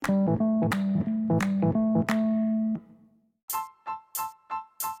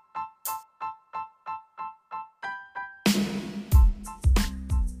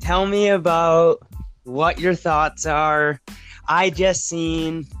tell me about what your thoughts are. I just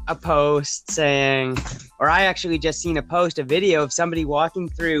seen a post saying, or I actually just seen a video of somebody walking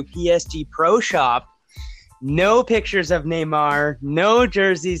through PSG Pro Shop. No pictures of Neymar, no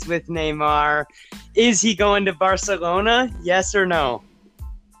jerseys with Neymar. Is he going to Barcelona? Yes or no?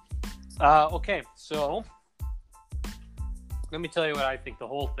 Okay, so let me tell you what I think the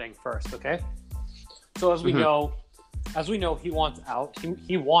whole thing first, okay? So as we know, he wants out.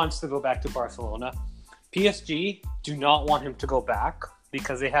 He wants to go back to Barcelona. PSG do not want him to go back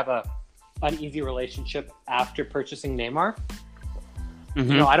because they have a uneasy relationship after purchasing Neymar.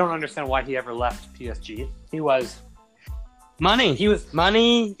 Mm-hmm. You know, I don't understand why he ever left PSG. He was money. It's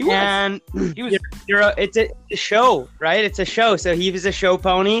a show, right? It's a show. So he was a show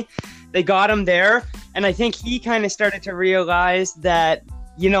pony. They got him there, and I think he kind of started to realize that,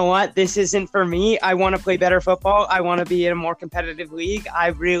 you know what, this isn't for me. I want to play better football. I want to be in a more competitive league. I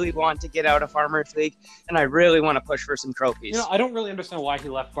really want to get out of Farmers League, and I really want to push for some trophies. You know, I don't really understand why he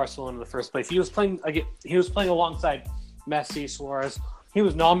left Barcelona in the first place. He was playing alongside Messi, Suarez. He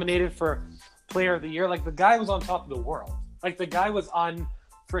was nominated for Player of the Year. Like, the guy was on top of the world. Like, the guy was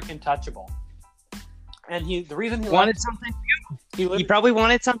unfreaking touchable. And the reason he wanted something new. He probably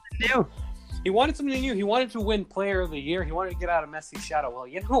wanted something new. He wanted something new. He wanted to win Player of the Year. He wanted to get out of Messi's shadow. Well,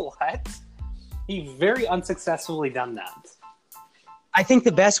 you know what? He very unsuccessfully done that. I think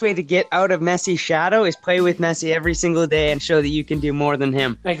the best way to get out of Messi's shadow is play with Messi every single day and show that you can do more than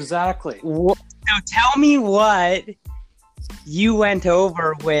him. Exactly. So tell me what you went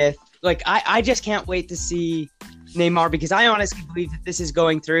over with. Like, I just can't wait to see Neymar, because I honestly believe that this is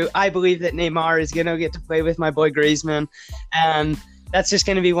going through. I believe that Neymar is going to get to play with my boy Griezmann, and that's just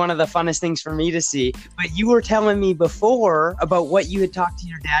going to be one of the funnest things for me to see. But you were telling me before about what you had talked to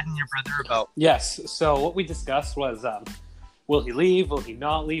your dad and your brother about. Yes. So what we discussed was, will he leave? Will he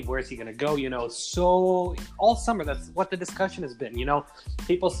not leave? Where is he going to go? You know, so all summer, that's what the discussion has been. You know,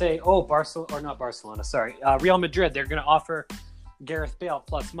 people say, oh, Real Madrid, they're going to offer Gareth Bale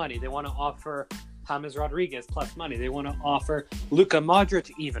plus money. They want to offer James Rodriguez plus money. They want to offer Luka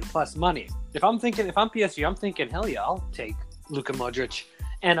Modric even plus money. If I'm PSG, I'm thinking, hell yeah, I'll take Luka Modric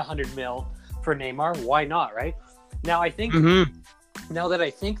and $100 million for Neymar. Why not, right? Now I think, now that I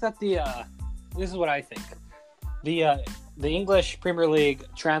think that this is what I think. The English Premier League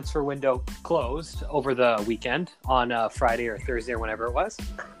transfer window closed over the weekend on Friday or Thursday or whenever it was,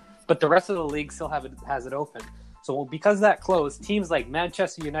 but the rest of the league still has it open. So because that closed, teams like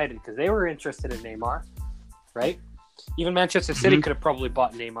Manchester United, because they were interested in Neymar, right? Even Manchester City could have probably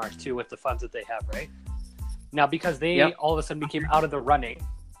bought Neymar too with the funds that they have, right? Now, because they all of a sudden became out of the running,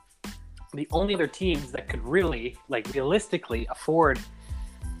 the only other teams that could really, like, realistically afford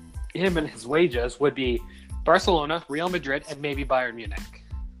him and his wages would be Barcelona, Real Madrid, and maybe Bayern Munich,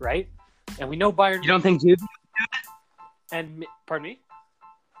 right? And we know Bayern... You don't think Juve would do it? And, pardon me?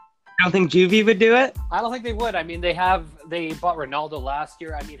 You don't think Juve would do it? I don't think they would. I mean, they bought Ronaldo last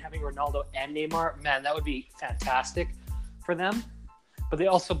year. I mean, having Ronaldo and Neymar, man, that would be fantastic for them. But they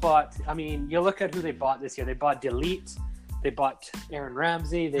also bought, I mean, you look at who they bought this year. They bought Delete. They bought Aaron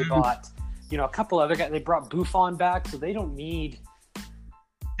Ramsey. They bought, you know, a couple other guys. They brought Buffon back, so they don't need...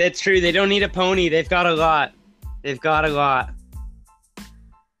 That's true. They don't need a pony. They've got a lot. Let's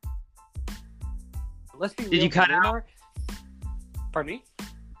be real. Did you cut out? Pardon me?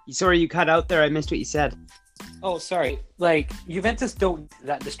 Sorry, you cut out there. I missed what you said. Oh, sorry. Like, Juventus don't need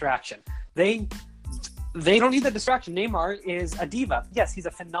that distraction. They don't need that distraction. Neymar is a diva. Yes, he's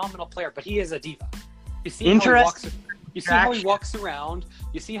a phenomenal player, but he is a diva. You see how he walks around.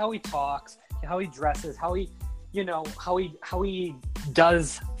 You see how he talks, how he dresses, how he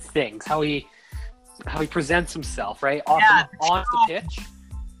does things, how he presents himself, right? On the pitch.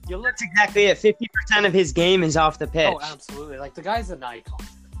 That's exactly it. 50% of his game is off the pitch. Oh, absolutely. Like, the guy's an icon.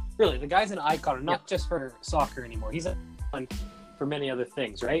 Really, the guy's an icon, not just for soccer anymore. He's an icon for many other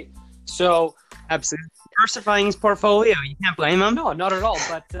things, right? So, absolutely. Diversifying his portfolio. You can't blame him. No, not at all.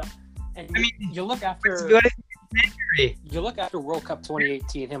 But you look after World Cup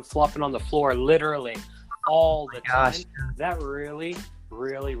 2018, him flopping on the floor literally all the time. That really,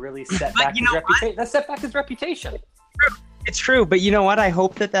 really, really set back his reputation. That set back his reputation. It's true, but you know what? I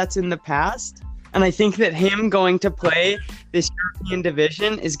hope that that's in the past. And I think that him going to play this European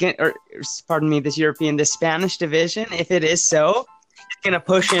division this Spanish division, if it is so, it's going to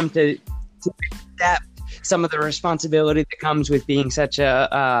push him to accept some of the responsibility that comes with being such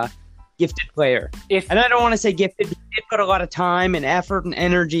a gifted player. And I don't want to say gifted. He did put a lot of time and effort and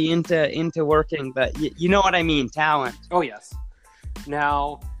energy into working, but you know what I mean, talent. Oh, yes.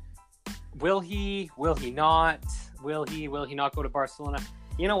 Now, will he not? Will he not go to Barcelona?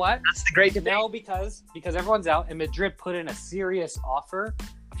 You know what? That's the great debate. Now because everyone's out and Madrid put in a serious offer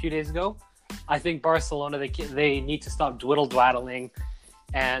a few days ago, I think Barcelona they need to stop dwiddle-dwaddling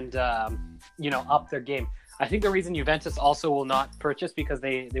and up their game. I think the reason Juventus also will not purchase because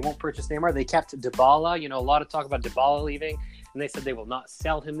they won't purchase Neymar. They kept Dybala. A lot of talk about Dybala leaving, and they said they will not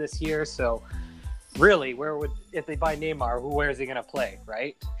sell him this year. So really, if they buy Neymar, where is he going to play,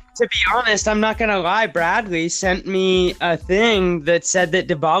 right? To be honest, I'm not going to lie. Bradley sent me a thing that said that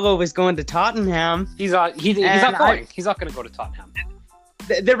Dybala was going to Tottenham. He's not going. He's not going to go to Tottenham.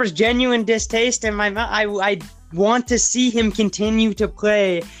 There was genuine distaste in my mind. I want to see him continue to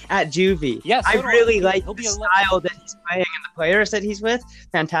play at Juvie. Yes, I really like the style that he's playing and the players that he's with.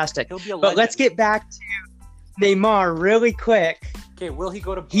 Fantastic. He'll be a legend. But let's get back to Neymar really quick. Okay, will he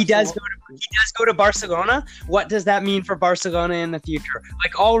go to Barcelona? He does go to Barcelona. What does that mean for Barcelona in the future?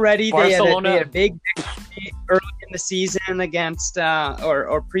 Like already they had a big victory early in the season against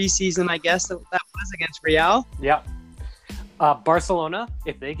or preseason, I guess that was against Real. Yeah. Barcelona,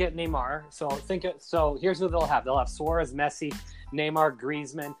 if they get Neymar, so here's who they'll have. They'll have Suarez, Messi, Neymar,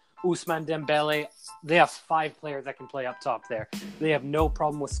 Griezmann, Ousmane Dembele. They have 5 players that can play up top there. They have no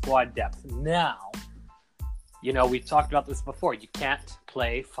problem with squad depth. Now, we've talked about this before. You can't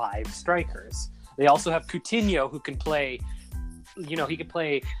play 5 strikers. They also have Coutinho who can play, he can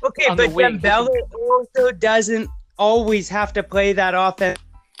play on the wing. Dembele also doesn't always have to play that offense.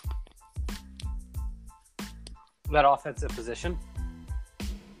 That offensive position.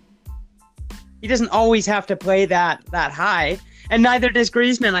 He doesn't always have to play that high, and neither does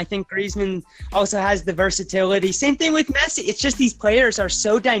Griezmann. I think Griezmann also has the versatility. Same thing with Messi. It's just these players are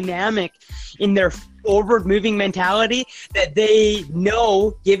so dynamic in their forward-moving mentality that they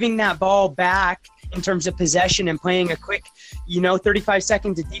know giving that ball back in terms of possession and playing a quick, 35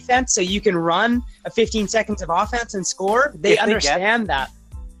 seconds of defense so you can run a 15 seconds of offense and score. They understand that.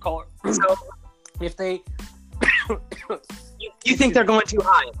 So if they... You think they're going too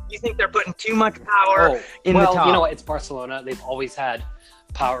high? You think they're putting too much power in the top? Well, you know what? It's Barcelona. They've always had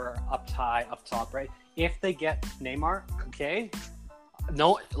power up high, up top, right? If they get Neymar, okay.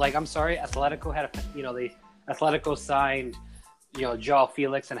 No, I'm sorry. Atletico Atletico signed, Joao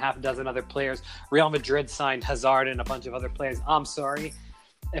Felix and half a dozen other players. Real Madrid signed Hazard and a bunch of other players. I'm sorry.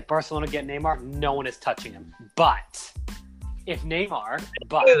 If Barcelona get Neymar, no one is touching him. But if Neymar,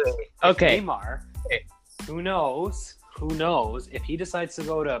 who knows if he decides to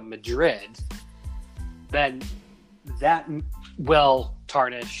go to Madrid, then that will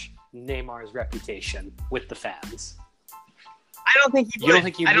tarnish Neymar's reputation with the fans. I don't think he would. You don't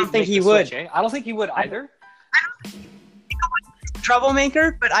think he would? I don't think he would. Switch, eh? I don't think he would either. I don't think he's a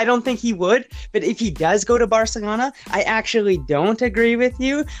troublemaker, but I don't think he would. But if he does go to Barcelona, I actually don't agree with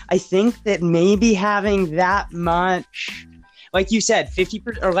you. I think that maybe having that much... Like you said,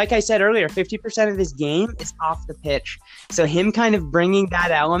 50%, or like I said earlier, 50% of his game is off the pitch. So him kind of bringing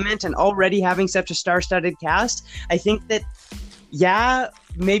that element and already having such a star-studded cast, I think that,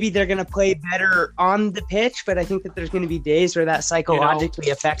 maybe they're going to play better on the pitch, but I think that there's going to be days where that psychologically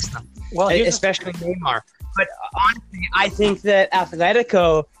affects them, especially Neymar. But honestly, I think that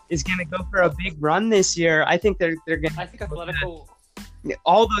Atletico is going to go for a big run this year. I think they're going to... I think Atletico...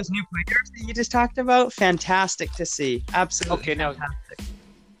 All those new players that you just talked about, fantastic to see. Absolutely fantastic.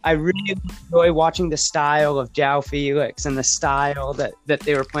 I really enjoy watching the style of Joao Felix and the style that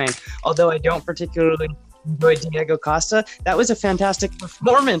they were playing. Although I don't particularly enjoy Diego Costa, that was a fantastic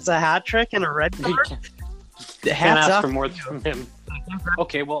performance, a hat trick and a red card. Can't ask for more from him.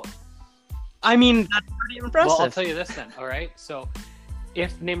 Okay, well... I mean, that's pretty impressive. Well, I'll tell you this then, all right? So,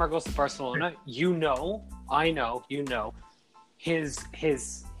 if Neymar goes to Barcelona, I know, his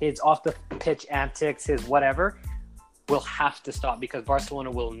off the pitch antics, his whatever, will have to stop because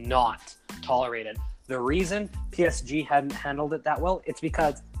Barcelona will not tolerate it. The reason PSG hadn't handled it that well, it's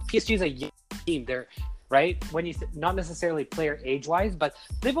because PSG is a young team. They're right when you not necessarily player age wise, but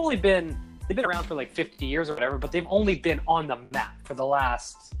they've been around for like 50 years or whatever. But they've only been on the map for the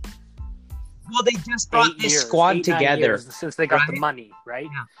last. Well, they just brought this squad together since they got the money, right?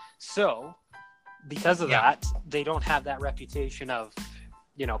 Yeah. So. Because of that, they don't have that reputation of,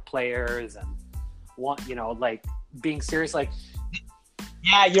 players and being serious.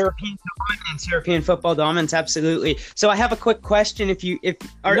 European football dominance, absolutely. So I have a quick question. Are you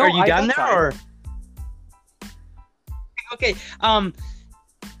done there or? Okay.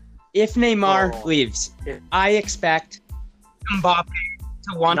 If Neymar leaves, I expect Mbappe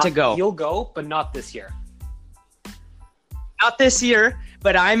to want to go. He'll go, but not this year. Not this year.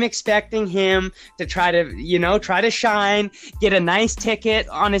 but I'm expecting him to try to shine, get a nice ticket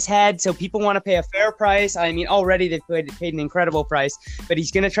on his head so people want to pay a fair price. I mean, already they've paid an incredible price, but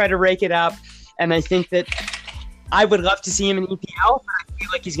he's going to try to rake it up. And I think that I would love to see him in EPL, but I feel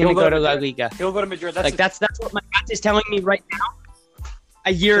like he's going to go to La Liga. He'll go to Madrid. That's what my gut is telling me right now.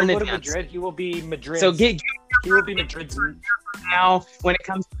 A year in advance. He'll go to Madrid. He will be Madrid. So he will be Madrid's now when it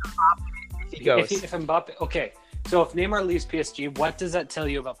comes to Mbappe, if he goes. If Mbappe, okay. So if Neymar leaves PSG, what does that tell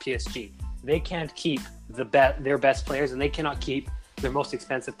you about PSG? They can't keep their best players, and they cannot keep their most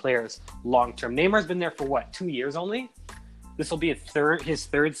expensive players long term. Neymar's been there for what, 2 years only? This will be his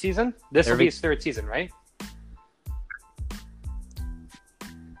third season. This will be his third season, right?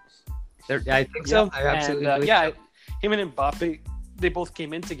 I think so. I absolutely. And, him and Mbappe, they both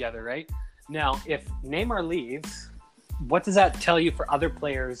came in together, right? Now, if Neymar leaves, what does that tell you for other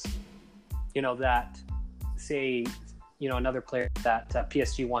players, that say, another player that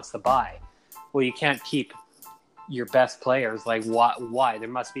PSG wants to buy? Well, you can't keep your best players. Like, why? There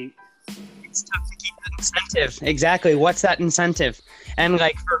must be... It's tough to keep that incentive. Exactly. What's that incentive? And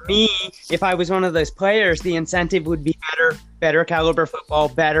like for me, if I was one of those players, the incentive would be better caliber football,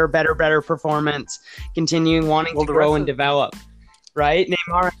 better performance, continuing wanting to grow and develop. Right?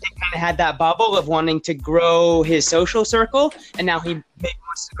 Neymar, I think, kind of had that bubble of wanting to grow his social circle, and now he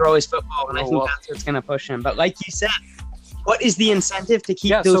wants to grow his football, and I think that's what's going to push him. But like you said, what is the incentive to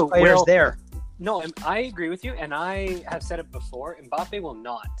keep those players there? No, I agree with you, and I have said it before. Mbappe will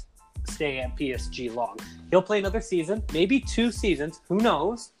not stay at PSG long. He'll play another season, maybe 2 seasons. Who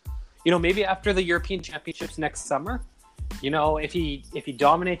knows? Maybe after the European Championships next summer. If he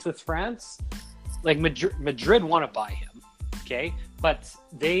dominates with France, like Madrid want to buy him. Okay, but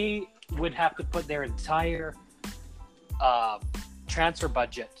they would have to put their entire transfer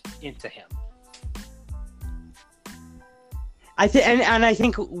budget into him. I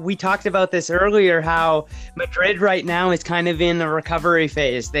think we talked about this earlier, how Madrid right now is kind of in the recovery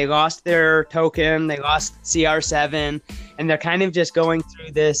phase. They lost their token, they lost CR7, and they're kind of just going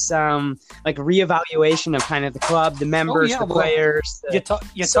through this reevaluation of kind of the club, the members, the players. You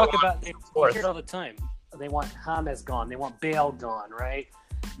talk about they hear it all the time. They want James gone. They want Bale gone, right?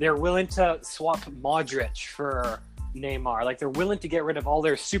 They're willing to swap Modric for Neymar. Like, they're willing to get rid of all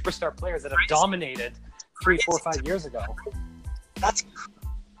their superstar players that have dominated 3, 4, 5 years ago.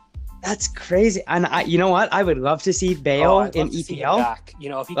 That's crazy. And you know what? I would love to see Bale in EPL. Back.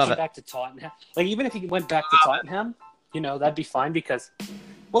 If he came back to Tottenham, like even if he went back to Tottenham, that'd be fine because,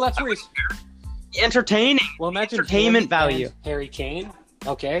 that's where he's entertaining. Well, imagine entertainment value. Harry Kane.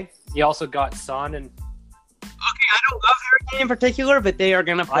 Okay, you also got Son and. Okay, I don't love Harry Kane in particular, but they are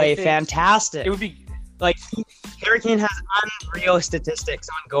going to play fantastic. It would be like Harry Kane has unreal statistics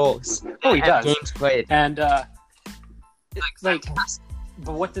on goals. Oh, he does. Games played, and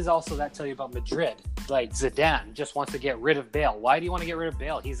but what does also that tell you about Madrid? Like, Zidane just wants to get rid of Bale. Why do you want to get rid of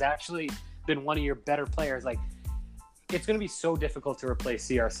Bale? He's actually been one of your better players. Like, it's going to be so difficult to replace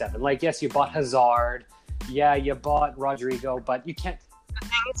CR7. Like, yes, you bought Hazard. Yeah, you bought Rodrigo, but you can't. The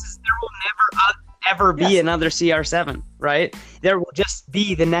thing is there will never ever be another CR7, right? There will just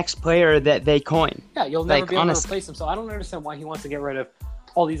be the next player that they coin. Yeah, you'll never be able to replace him. So I don't understand why he wants to get rid of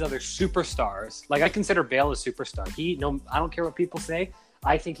all these other superstars. Like, I consider Bale a superstar. I don't care what people say.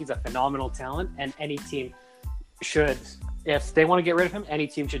 I think he's a phenomenal talent, and any team should, if they want to get rid of him, every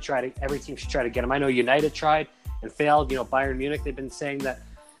team should try to get him. I know United tried and failed. Bayern Munich, they've been saying that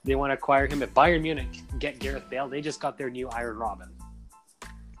they want to acquire him. If Bayern Munich get Gareth Bale, they just got their new Iron Robin.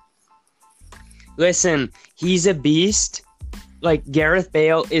 Listen, he's a beast. Like, Gareth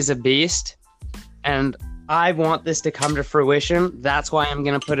Bale is a beast, and I want this to come to fruition. That's why I'm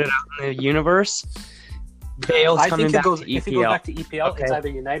going to put it out in the universe. Bale's coming back to EPL. If he goes back to EPL, it's either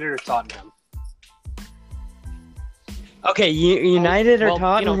United or Tottenham. Okay, United or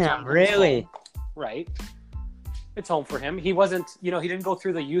Tottenham, really? Right. It's home for him. He wasn't, he didn't go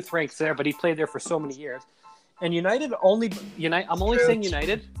through the youth ranks there, but he played there for so many years. And I'm only saying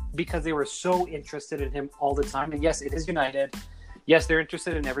United because they were so interested in him all the time. And yes, it is United. Yes, they're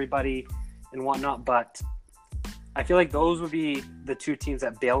interested in everybody and whatnot, but I feel like those would be the two teams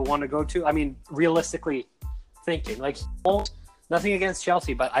that Bale would want to go to. I mean, realistically thinking, like, nothing against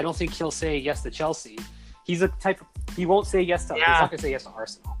Chelsea, but I don't think he'll say yes to Chelsea. He's a type of, he won't say yes to, he's not going to say yes to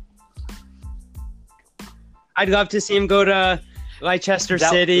Arsenal. I'd love to see him go to Leicester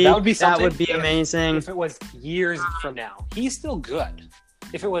City. That would be something. That would be amazing. If it was years from now, he's still good.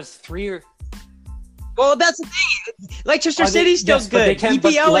 If it was 3 or... Well, that's the thing. Leicester City's still good.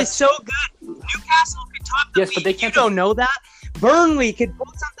 EPL is so good. Newcastle could top the league. But they can't. You don't know that. Burnley could pull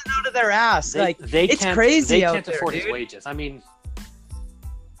something out of their ass. It's crazy out there. They can't afford his wages. I mean,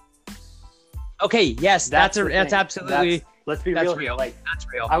 Okay, yes, that's the thing. absolutely Let's be that's real. real. Like, that's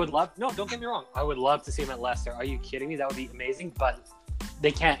real. I would love. No, don't get me wrong. I would love to see him at Leicester. Are you kidding me? That would be amazing. But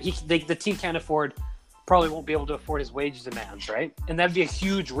they can't. The team can't afford. Probably won't be able to afford his wage demands, right? And that'd be a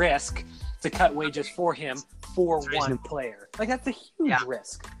huge risk to cut wages for him for one player. Like, that's a huge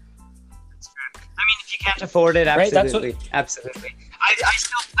risk. I mean, if you can't afford it, absolutely, absolutely.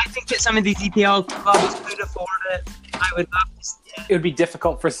 I think that some of these EPL clubs could afford it. I would love to see it. It would be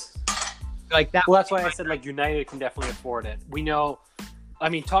difficult for like that. Well, that's why I said like United can definitely afford it. We know. I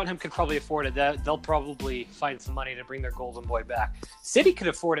mean, Tottenham could probably afford it. They'll probably find some money to bring their golden boy back. City could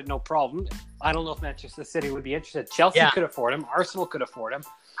afford it, no problem. I don't know if Manchester City would be interested. Chelsea could afford him. Arsenal could afford him.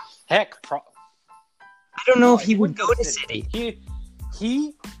 Heck, I don't know if he would go to City.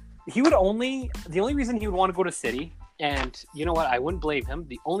 He would only. The only reason he would want to go to City, and you know what, I wouldn't blame him.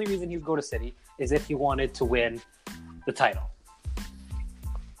 The only reason he would go to City is if he wanted to win the title.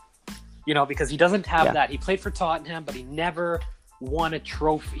 You know, because he doesn't have that. He played for Tottenham, but he never won a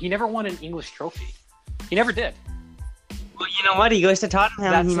trophy. He never won an English trophy. He never did. Well, you know what? He goes to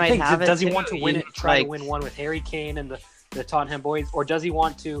Tottenham. He might have it. Does he want to win it? Try to win one with Harry Kane and the Tottenham boys, or does he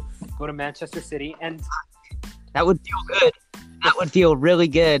want to go to Manchester City? And that would feel good. That would feel really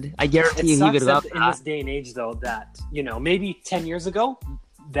good. I guarantee you, he would love that. In this day and age, though, that maybe 10 years ago,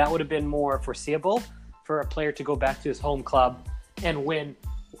 that would have been more foreseeable for a player to go back to his home club and win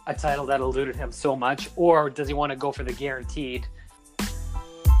a title that eluded him so much, or does he want to go for the guaranteed